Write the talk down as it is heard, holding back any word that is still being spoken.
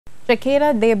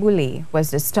Chequeda de Boulet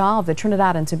was the star of the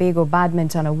Trinidad and Tobago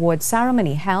Badminton Award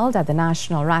ceremony held at the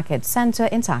National Racquet Center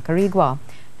in Tacarigua.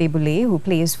 De Boulet, who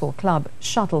plays for club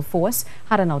Shuttle Force,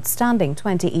 had an outstanding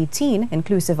 2018,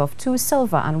 inclusive of 2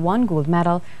 silver and 1 gold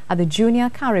medal at the Junior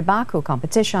Caribaco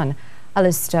competition.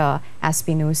 Alistair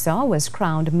Espinosa was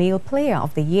crowned Male Player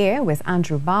of the Year, with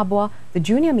Andrew Babwa the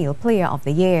Junior Male Player of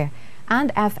the Year,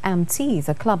 and FMT,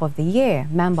 the Club of the Year.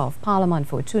 Member of Parliament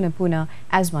for Tunapuna,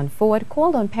 Esmond Ford,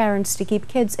 called on parents to keep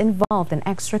kids involved in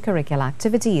extracurricular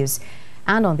activities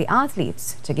and on the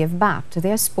athletes to give back to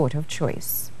their sport of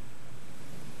choice.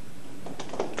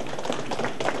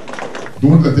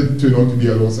 Don't let it turn out to be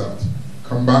a lost art.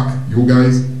 Come back, you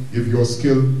guys, give your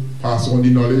skill, pass on the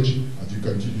knowledge, as you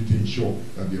continue to ensure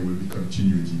that there will be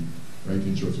continuity. Right,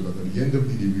 ensure so that at the end of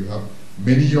the day we have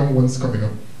many young ones coming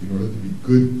up in order to be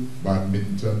good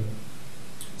badminton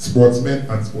sportsmen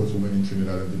and sportswomen in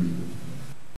Trinidad and Tobago.